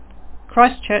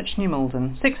Christchurch, New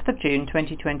Malden, 6th of June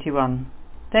 2021.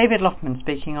 David Loftman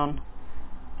speaking on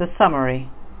The Summary.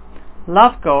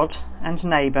 Love God and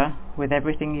neighbour with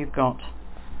everything you've got.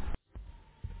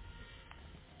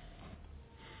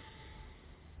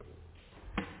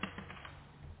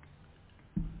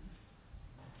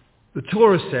 The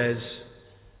Torah says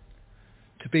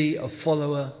to be a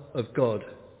follower of God,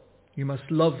 you must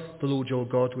love the Lord your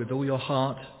God with all your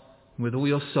heart, with all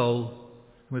your soul,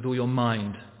 with all your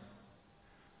mind,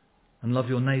 and love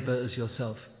your neighbour as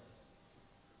yourself.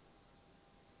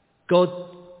 God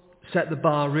set the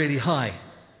bar really high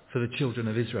for the children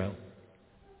of Israel.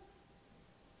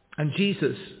 And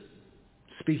Jesus,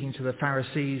 speaking to the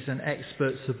Pharisees and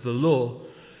experts of the law,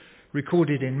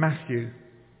 recorded in Matthew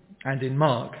and in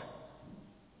Mark,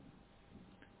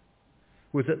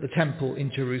 was at the temple in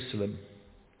Jerusalem,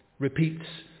 repeats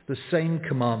the same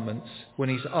commandments when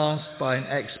he's asked by an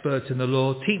expert in the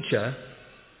law, "Teacher,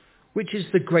 which is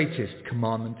the greatest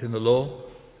commandment in the law?"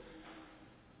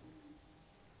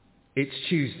 It's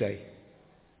Tuesday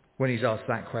when he's asked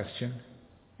that question.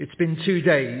 It's been 2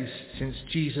 days since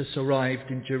Jesus arrived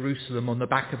in Jerusalem on the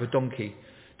back of a donkey,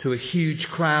 to a huge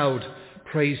crowd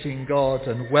praising God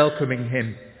and welcoming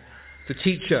him. The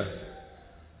teacher,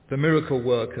 the miracle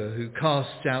worker who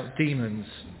casts out demons,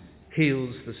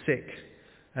 heals the sick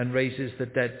and raises the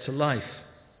dead to life.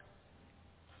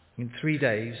 In 3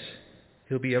 days,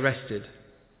 he'll be arrested,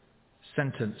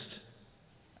 sentenced,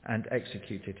 and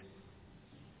executed.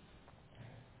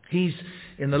 He's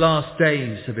in the last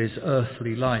days of his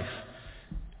earthly life.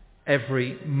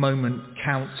 Every moment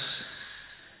counts.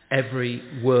 Every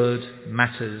word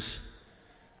matters.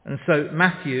 And so in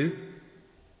Matthew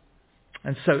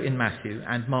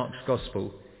and Mark's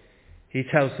Gospel, he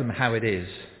tells them how it is.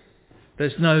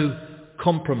 There's no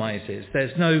compromises.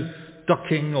 There's no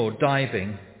ducking or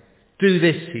diving. Do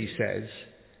this, he says.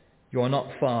 You are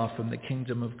not far from the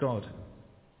kingdom of God.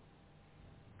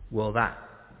 Well, that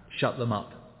shut them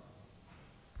up.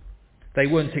 They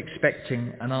weren't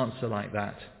expecting an answer like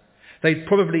that. They'd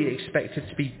probably expected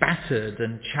to be battered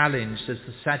and challenged as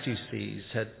the Sadducees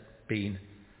had been.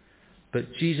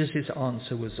 But Jesus'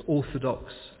 answer was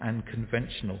orthodox and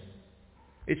conventional.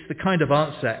 It's the kind of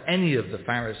answer any of the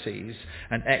Pharisees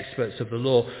and experts of the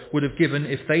law would have given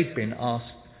if they'd been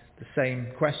asked the same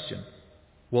question.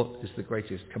 What is the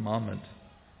greatest commandment?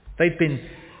 They'd been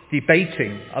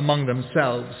debating among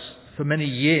themselves for many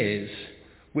years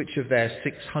which of their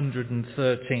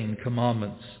 613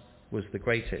 commandments was the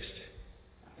greatest.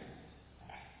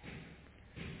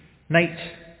 Nate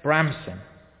Bramson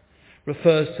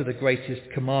refers to the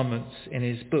greatest commandments in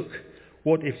his book,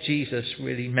 What If Jesus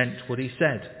Really Meant What He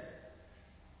Said?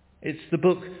 It's the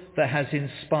book that has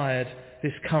inspired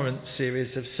this current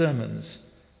series of sermons.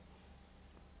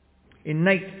 In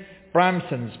Nate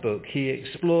Bramson's book, he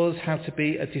explores how to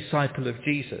be a disciple of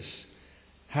Jesus.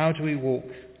 How do we walk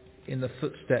in the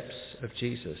footsteps of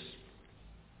Jesus?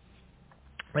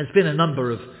 There's been a number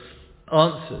of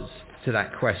answers to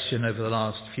that question over the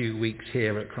last few weeks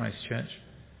here at Christchurch.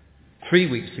 3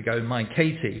 weeks ago,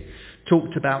 Katie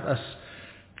talked about us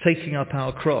taking up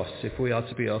our cross if we are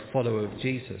to be a follower of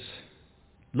Jesus.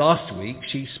 Last week,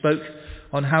 she spoke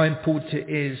on how important it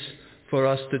is for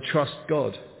us to trust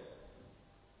God.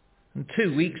 And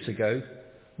 2 weeks ago,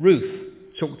 Ruth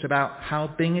talked about how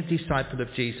being a disciple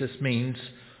of Jesus means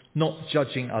not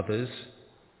judging others,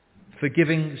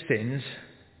 forgiving sins,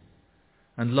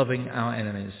 and loving our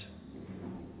enemies.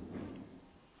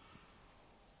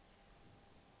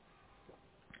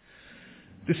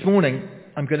 This morning,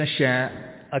 I'm going to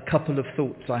share a couple of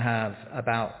thoughts I have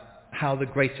about how the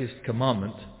greatest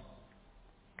commandment,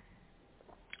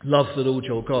 love the Lord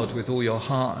your God with all your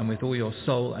heart and with all your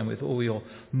soul and with all your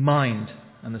mind,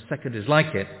 and the second is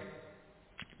like it,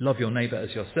 love your neighbour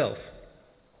as yourself,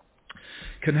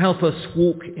 can help us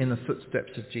walk in the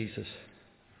footsteps of Jesus.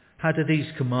 How do these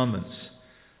commandments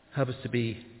help us to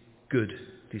be good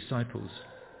disciples?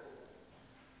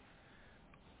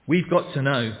 We've got to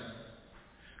know.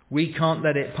 We can't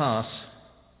let it pass.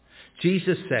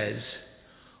 Jesus says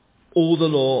all the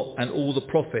law and all the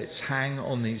prophets hang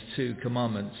on these 2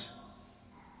 commandments.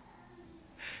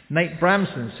 Nate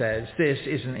Bramson says this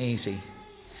isn't easy.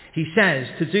 He says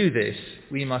to do this,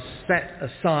 we must set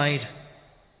aside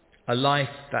a life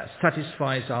that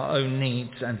satisfies our own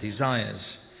needs and desires.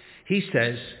 He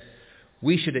says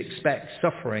we should expect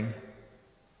suffering.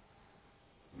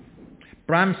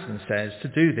 Bramson says to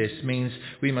do this means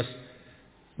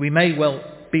we may well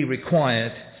be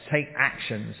required to take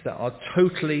actions that are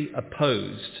totally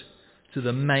opposed to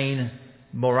the main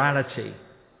morality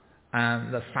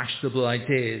and the fashionable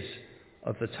ideas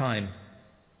of the time.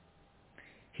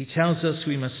 He tells us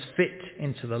we must fit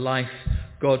into the life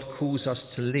God calls us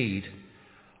to lead,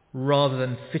 rather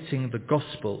than fitting the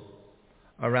gospel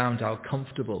around our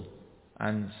comfortable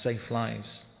and safe lives.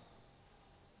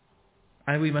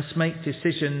 And we must make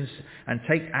decisions and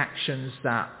take actions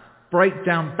that break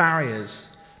down barriers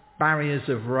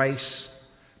of race,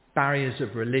 barriers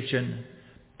of religion,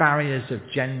 barriers of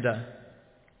gender,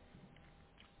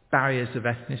 barriers of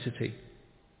ethnicity.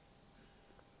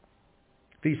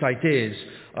 These ideas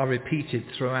are repeated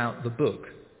throughout the book.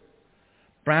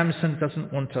 Bramson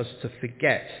doesn't want us to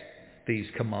forget these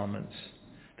commandments,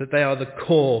 that they are the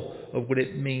core of what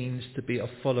it means to be a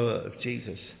follower of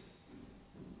Jesus.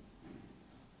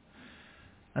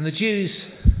 And the Jews,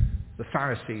 the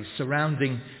Pharisees,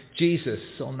 surrounding Jesus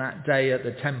on that day at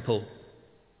the temple,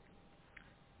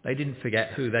 they didn't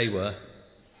forget who they were.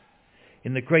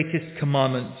 In the greatest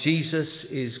commandment, Jesus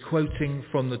is quoting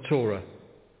from the Torah,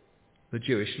 the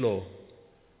Jewish law.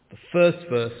 The first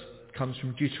verse comes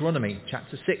from Deuteronomy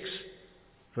chapter 6,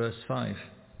 verse 5.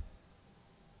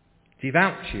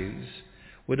 Devout Jews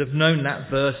would have known that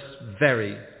verse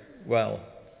very well.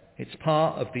 It's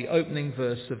part of the opening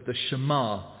verse of the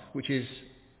Shema, which is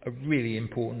a really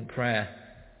important prayer.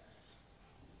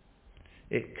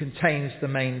 It contains the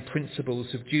main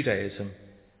principles of Judaism.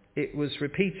 It was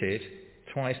repeated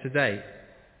twice a day,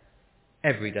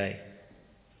 every day.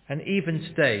 And even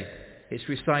today, it's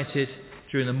recited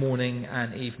during the morning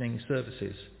and evening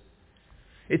services.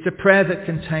 It's a prayer that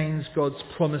contains God's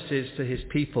promises to his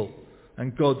people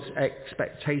and God's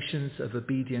expectations of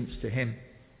obedience to him.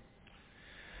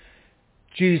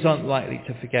 Jews aren't likely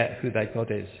to forget who their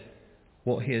God is,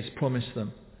 what he has promised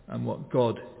them, and what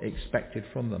God expected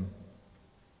from them.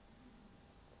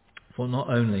 For not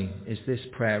only is this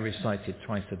prayer recited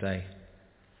twice a day,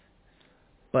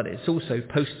 but it's also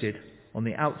posted on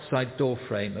the outside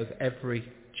doorframe of every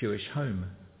Jewish home.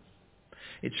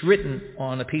 It's written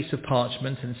on a piece of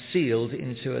parchment and sealed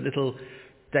into a little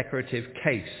decorative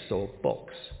case or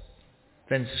box,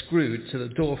 then screwed to the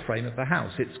doorframe of the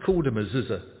house. It's called a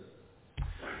mezuzah.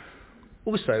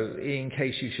 Also, in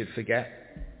case you should forget,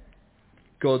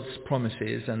 God's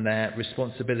promises and their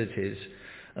responsibilities,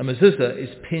 a mezuzah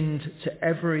is pinned to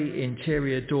every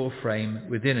interior doorframe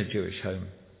within a Jewish home.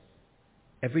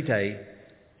 Every day,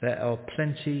 there are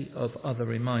plenty of other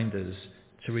reminders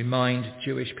to remind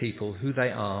Jewish people who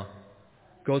they are,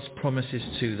 God's promises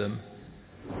to them,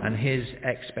 and his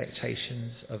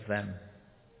expectations of them.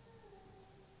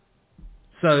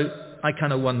 So, I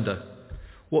kind of wonder,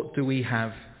 what do we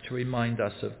have to remind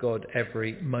us of God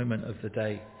every moment of the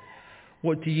day?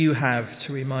 What do you have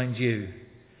to remind you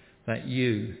that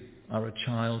you are a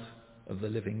child of the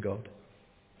living God?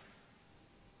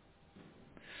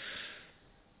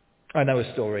 I know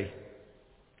a story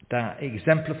that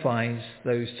exemplifies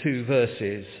those two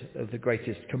verses of the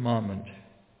greatest commandment.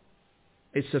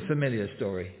 It's a familiar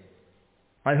story.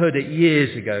 I heard it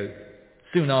years ago,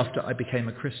 soon after I became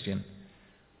a Christian.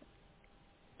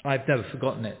 I've never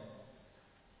forgotten it.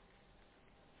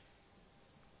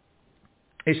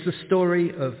 It's the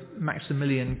story of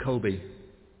Maximilian Kolbe.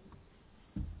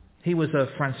 He was a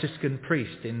Franciscan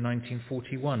priest in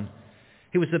 1941.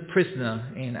 He was a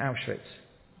prisoner in Auschwitz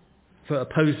for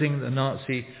opposing the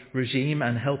Nazi regime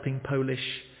and helping Polish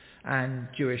and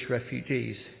Jewish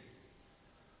refugees.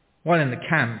 While in the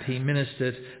camp, he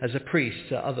ministered as a priest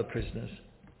to other prisoners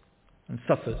and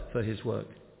suffered for his work.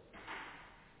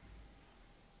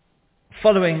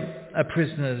 Following a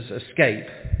prisoner's escape,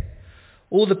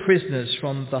 all the prisoners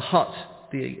from the hut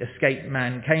the escaped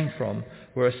man came from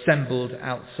were assembled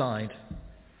outside.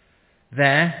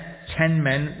 There, 10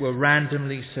 men were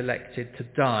randomly selected to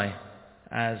die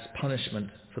as punishment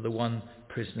for the one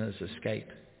prisoner's escape.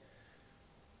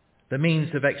 The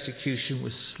means of execution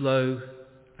was slow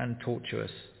and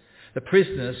tortuous. The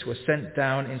prisoners were sent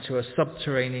down into a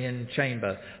subterranean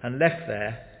chamber and left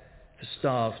there to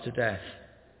starve to death.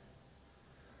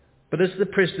 But as the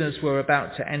prisoners were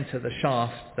about to enter the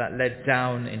shaft that led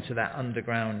down into that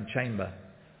underground chamber,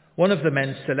 one of the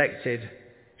men selected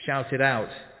shouted out.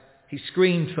 He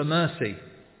screamed for mercy.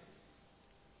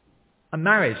 "I'm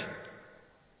married.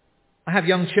 I have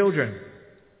young children."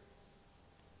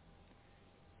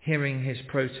 Hearing his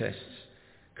protests,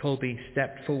 Kolbe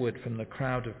stepped forward from the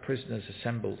crowd of prisoners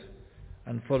assembled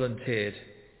and volunteered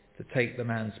to take the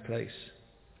man's place.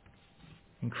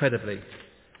 Incredibly,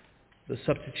 the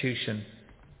substitution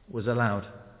was allowed.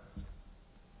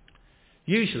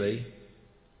 Usually,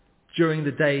 during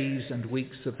the days and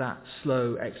weeks of that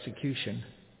slow execution,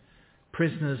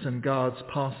 prisoners and guards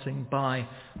passing by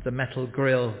the metal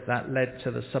grille that led to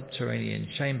the subterranean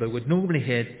chamber would normally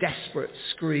hear desperate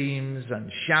screams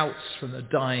and shouts from the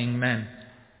dying men.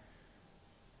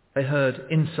 They heard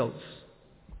insults.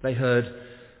 They heard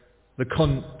the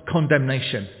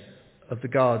condemnation of the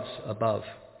guards above.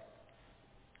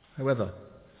 However,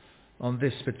 on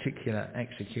this particular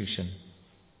execution,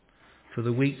 for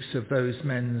the weeks of those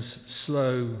men's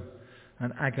slow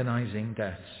and agonizing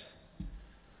deaths,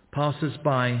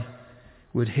 passers-by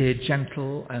would hear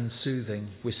gentle and soothing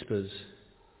whispers,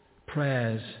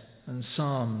 prayers and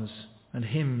psalms and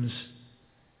hymns.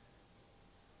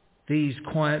 These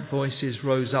quiet voices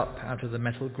rose up out of the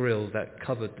metal grille that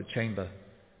covered the chamber.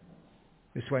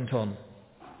 This went on,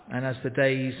 and as the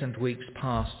days and weeks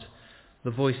passed,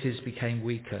 the voices became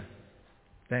weaker,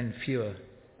 then fewer,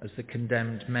 as the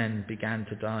condemned men began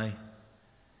to die.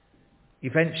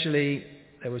 Eventually,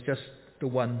 there was just the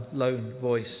one lone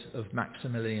voice of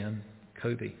Maximilian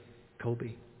Kolbe.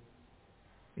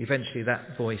 Eventually,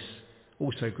 that voice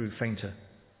also grew fainter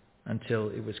until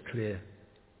it was clear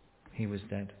he was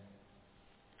dead.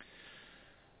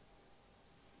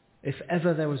 If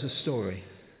ever there was a story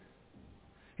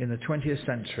in the 20th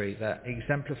century that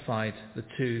exemplified the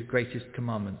two greatest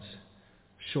commandments,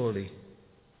 surely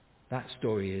that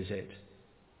story is it.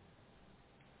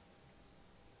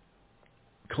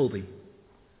 Kolbe,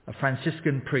 a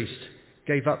Franciscan priest,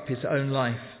 gave up his own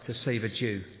life to save a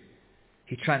Jew.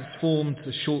 He transformed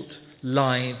the short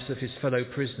lives of his fellow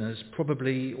prisoners,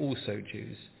 probably also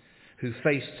Jews, who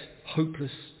faced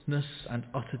hopelessness and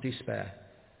utter despair.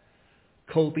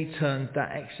 Kolbe turned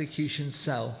that execution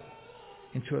cell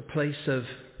into a place of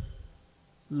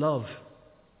love,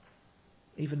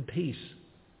 even peace,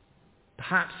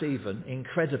 perhaps even,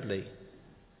 incredibly,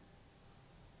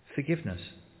 forgiveness.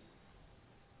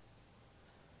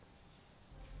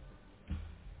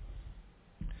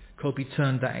 Kolbe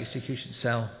turned that execution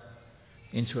cell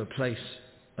into a place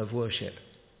of worship.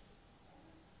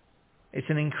 It's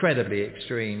an incredibly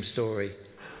extreme story,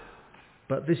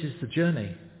 but this is the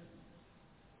journey.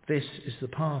 This is the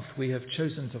path we have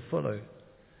chosen to follow,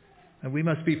 and we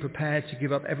must be prepared to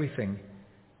give up everything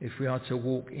if we are to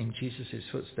walk in Jesus'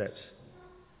 footsteps.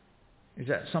 Is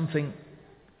that something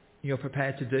you're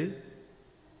prepared to do?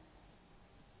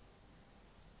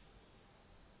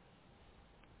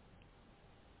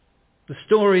 The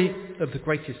story of the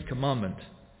greatest commandment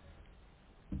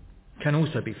can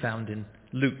also be found in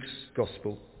Luke's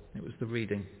Gospel. It was the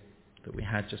reading that we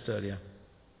had just earlier.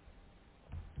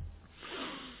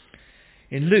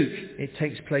 In Luke, it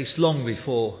takes place long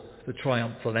before the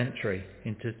triumphal entry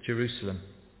into Jerusalem.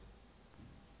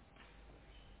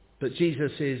 But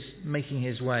Jesus is making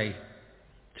his way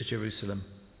to Jerusalem.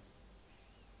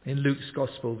 In Luke's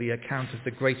Gospel, the account of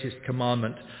the greatest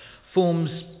commandment forms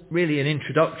really an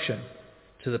introduction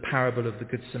to the parable of the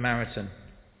Good Samaritan.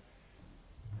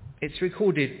 It's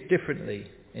recorded differently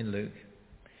in Luke.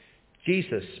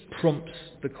 Jesus prompts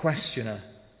the questioner,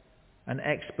 an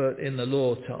expert in the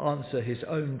law, to answer his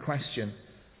own question,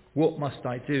 what must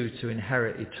I do to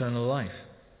inherit eternal life?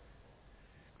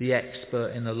 The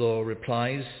expert in the law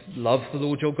replies, love the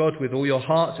Lord your God with all your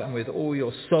heart and with all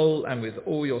your soul and with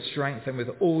all your strength and with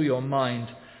all your mind,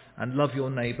 and love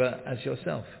your neighbour as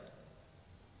yourself.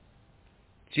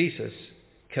 Jesus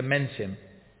commends him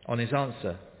on his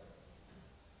answer.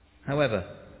 However,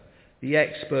 the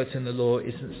expert in the law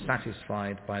isn't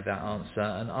satisfied by that answer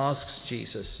and asks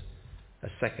Jesus a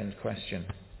second question.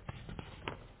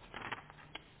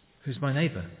 Who's my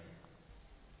neighbour?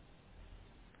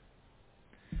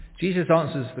 Jesus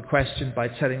answers the question by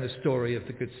telling the story of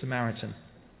the Good Samaritan.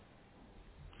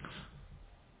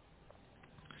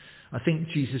 I think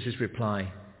Jesus'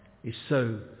 reply is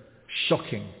so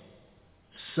shocking,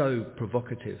 so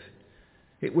provocative.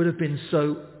 It would have been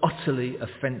so utterly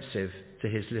offensive to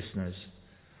his listeners.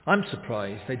 I'm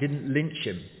surprised they didn't lynch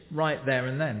him right there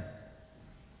and then.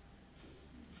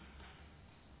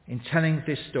 In telling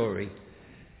this story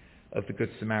of the Good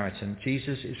Samaritan,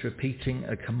 Jesus is repeating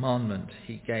a commandment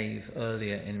he gave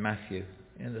earlier in Matthew,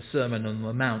 in the Sermon on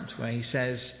the Mount, where he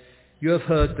says, you have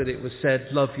heard that it was said,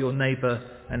 love your neighbour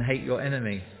and hate your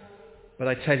enemy. But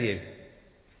I tell you,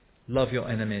 love your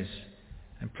enemies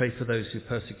and pray for those who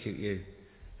persecute you,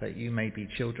 that you may be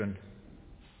children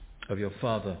of your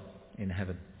Father in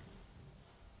heaven.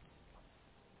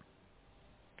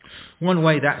 One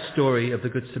way that story of the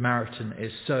Good Samaritan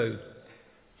is so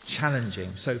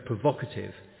challenging, so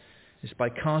provocative, is by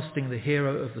casting the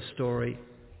hero of the story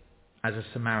as a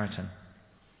Samaritan.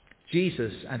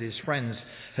 Jesus and his friends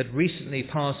had recently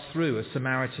passed through a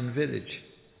Samaritan village,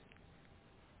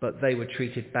 but they were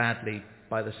treated badly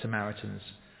by the Samaritans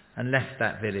and left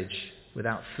that village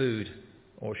without food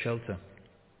or shelter.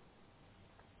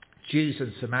 Jews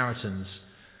and Samaritans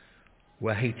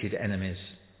were hated enemies.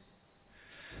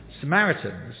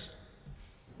 Samaritans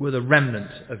were the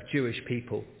remnant of Jewish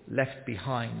people left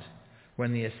behind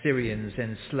when the Assyrians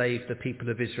enslaved the people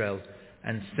of Israel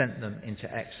and sent them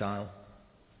into exile.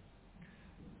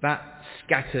 That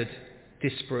scattered,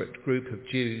 disparate group of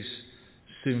Jews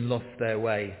soon lost their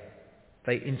way.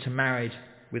 They intermarried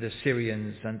with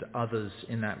Assyrians and others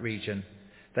in that region.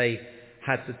 They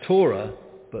had the Torah,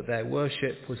 but their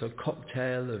worship was a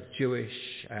cocktail of Jewish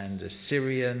and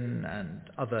Assyrian and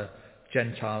other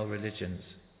Gentile religions.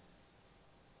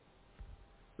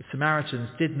 The Samaritans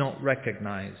did not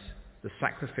recognize the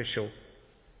sacrificial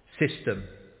system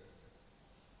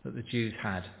that the Jews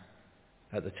had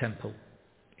at the temple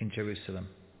in Jerusalem.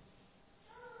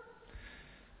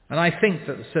 And I think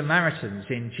that the Samaritans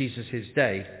in Jesus'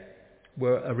 day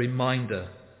were a reminder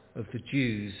of the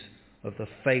Jews of the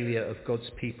failure of God's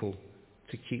people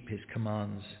to keep his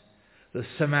commands. The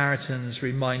Samaritans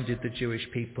reminded the Jewish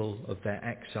people of their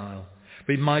exile,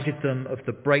 reminded them of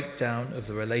the breakdown of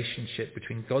the relationship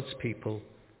between God's people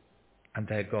and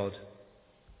their God.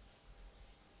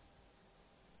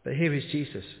 But here is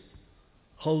Jesus,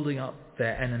 holding up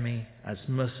their enemy as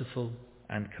merciful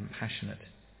and compassionate.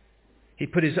 He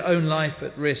put his own life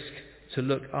at risk to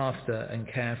look after and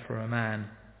care for a man,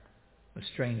 a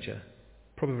stranger,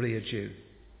 probably a Jew,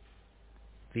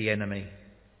 the enemy.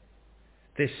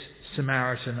 This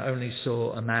Samaritan only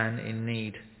saw a man in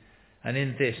need, and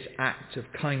in this act of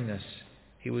kindness,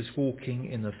 he was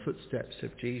walking in the footsteps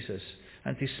of Jesus.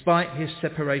 And despite his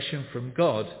separation from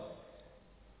God,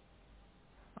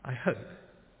 I hope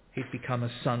he'd become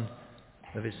a son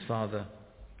of his Father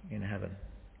in heaven.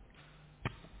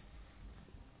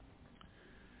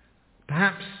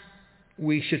 Perhaps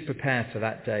we should prepare for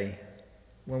that day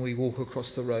when we walk across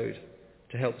the road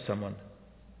to help someone.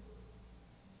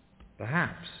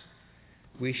 Perhaps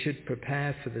we should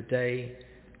prepare for the day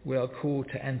we are called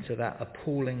to enter that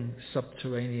appalling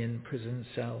subterranean prison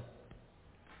cell.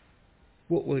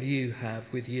 What will you have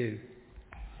with you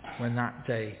when that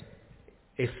day,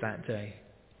 if that day,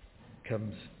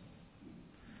 comes?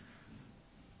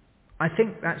 I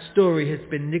think that story has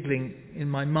been niggling in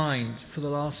my mind for the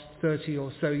last 30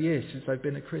 or so years since I've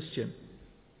been a Christian.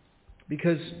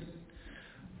 Because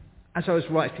as I was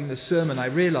writing the sermon, I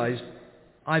realised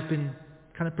I've been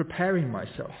kind of preparing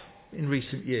myself in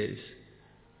recent years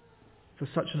for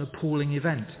such an appalling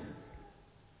event.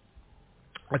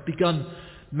 I've begun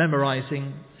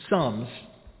memorising Psalms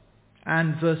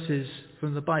and verses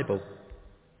from the Bible.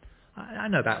 I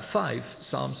know about 5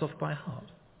 Psalms off by heart.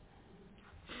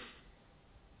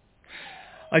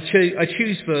 I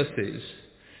choose verses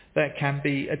that can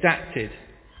be adapted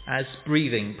as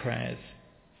breathing prayers.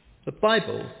 The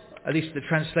Bible, at least the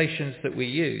translations that we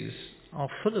use, are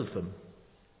full of them.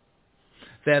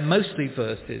 They're mostly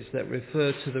verses that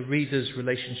refer to the reader's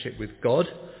relationship with God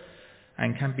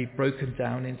and can be broken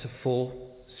down into 4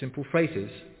 simple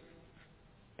phrases.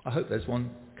 I hope there's one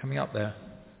coming up there.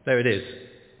 There it is.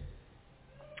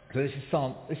 So this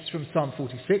is from Psalm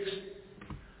 46.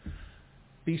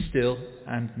 Be still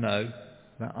and know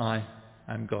that I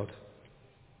am God.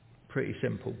 Pretty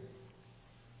simple.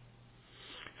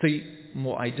 So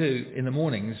what I do in the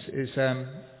mornings is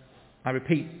I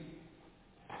repeat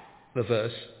the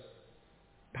verse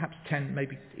perhaps 10,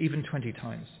 maybe even 20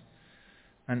 times.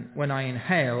 And when I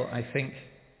inhale, I think,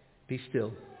 be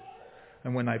still.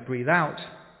 And when I breathe out,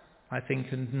 I think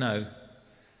and know.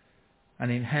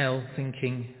 And inhale,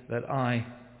 thinking that I,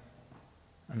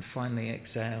 and finally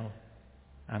exhale,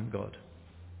 am God.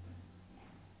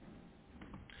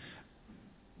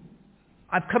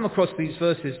 I've come across these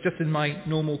verses just in my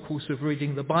normal course of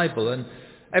reading the Bible, and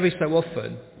every so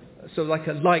often, so like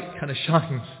a light kind of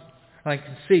shines. I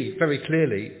can see very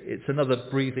clearly it's another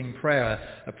breathing prayer,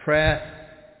 a prayer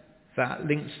that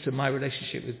links to my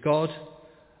relationship with God,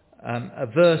 a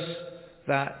verse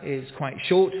that is quite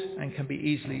short and can be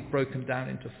easily broken down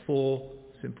into 4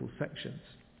 simple sections.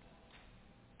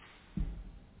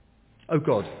 Oh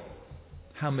God,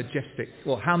 how majestic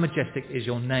is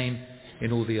your name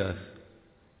in all the earth.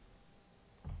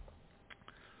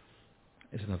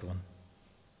 Here's another one.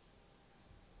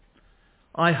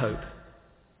 I hope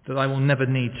that I will never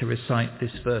need to recite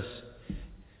this verse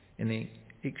in the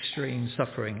extreme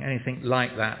suffering, anything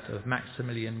like that of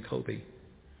Maximilian Kolbe.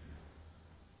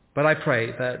 But I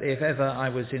pray that if ever I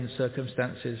was in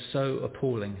circumstances so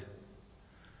appalling,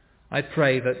 I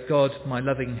pray that God, my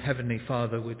loving Heavenly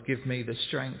Father, would give me the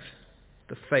strength,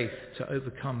 the faith to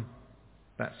overcome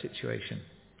that situation,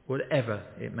 whatever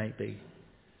it may be.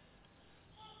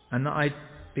 and that I'd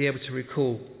be able to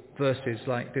recall verses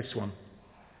like this one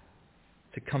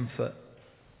to comfort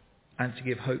and to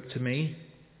give hope to me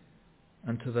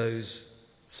and to those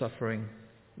suffering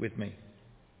with me.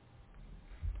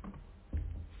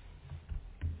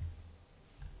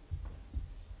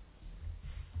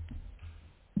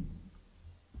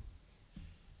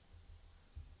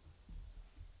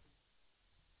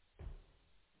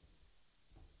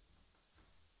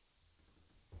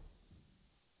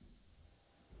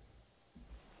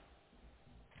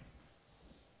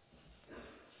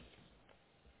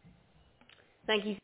 Thank you